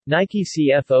Nike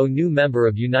CFO, new member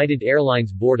of United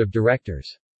Airlines Board of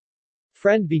Directors.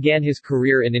 Friend began his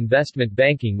career in investment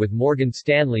banking with Morgan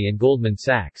Stanley and Goldman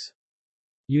Sachs.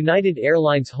 United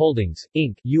Airlines Holdings,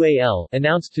 Inc. (UAL)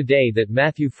 announced today that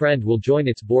Matthew Friend will join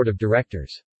its board of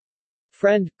directors.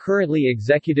 Friend, currently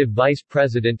Executive Vice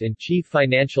President and Chief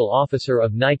Financial Officer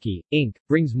of Nike, Inc.,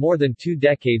 brings more than 2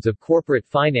 decades of corporate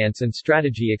finance and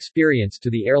strategy experience to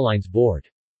the airline's board.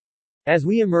 As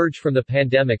we emerge from the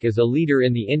pandemic as a leader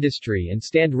in the industry and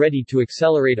stand ready to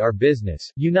accelerate our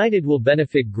business, United will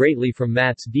benefit greatly from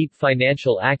Matt's deep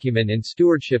financial acumen and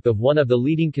stewardship of one of the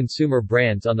leading consumer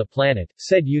brands on the planet,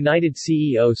 said United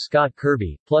CEO Scott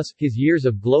Kirby. Plus, his years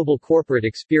of global corporate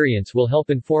experience will help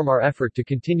inform our effort to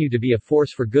continue to be a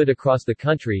force for good across the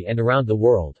country and around the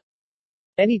world.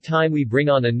 Anytime we bring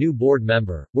on a new board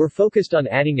member, we're focused on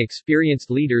adding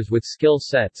experienced leaders with skill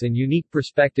sets and unique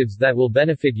perspectives that will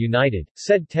benefit United,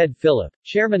 said Ted Phillip,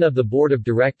 chairman of the board of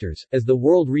directors. As the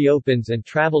world reopens and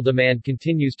travel demand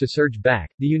continues to surge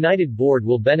back, the United board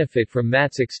will benefit from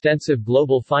Matt's extensive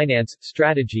global finance,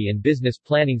 strategy and business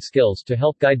planning skills to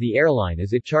help guide the airline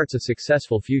as it charts a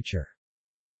successful future.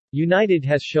 United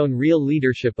has shown real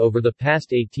leadership over the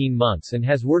past 18 months and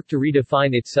has worked to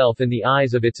redefine itself in the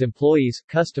eyes of its employees,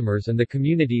 customers and the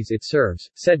communities it serves,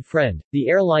 said Friend. The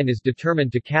airline is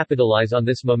determined to capitalize on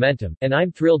this momentum, and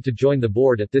I'm thrilled to join the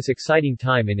board at this exciting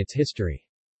time in its history.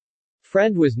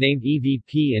 Friend was named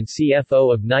EVP and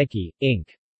CFO of Nike, Inc.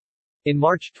 in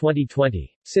March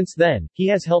 2020. Since then, he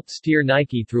has helped steer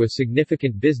Nike through a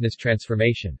significant business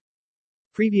transformation.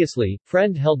 Previously,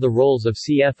 Friend held the roles of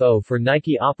CFO for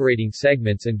Nike operating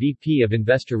segments and VP of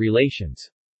Investor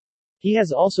Relations. He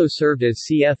has also served as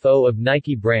CFO of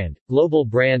Nike Brand, Global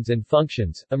Brands and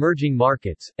Functions, Emerging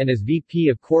Markets, and as VP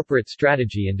of Corporate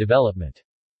Strategy and Development.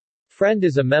 Friend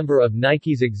is a member of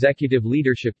Nike's executive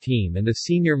leadership team and the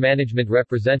senior management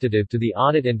representative to the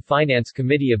Audit and Finance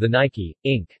Committee of the Nike,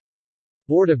 Inc.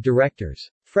 Board of Directors.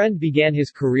 Friend began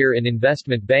his career in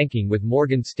investment banking with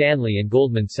Morgan Stanley and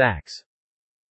Goldman Sachs.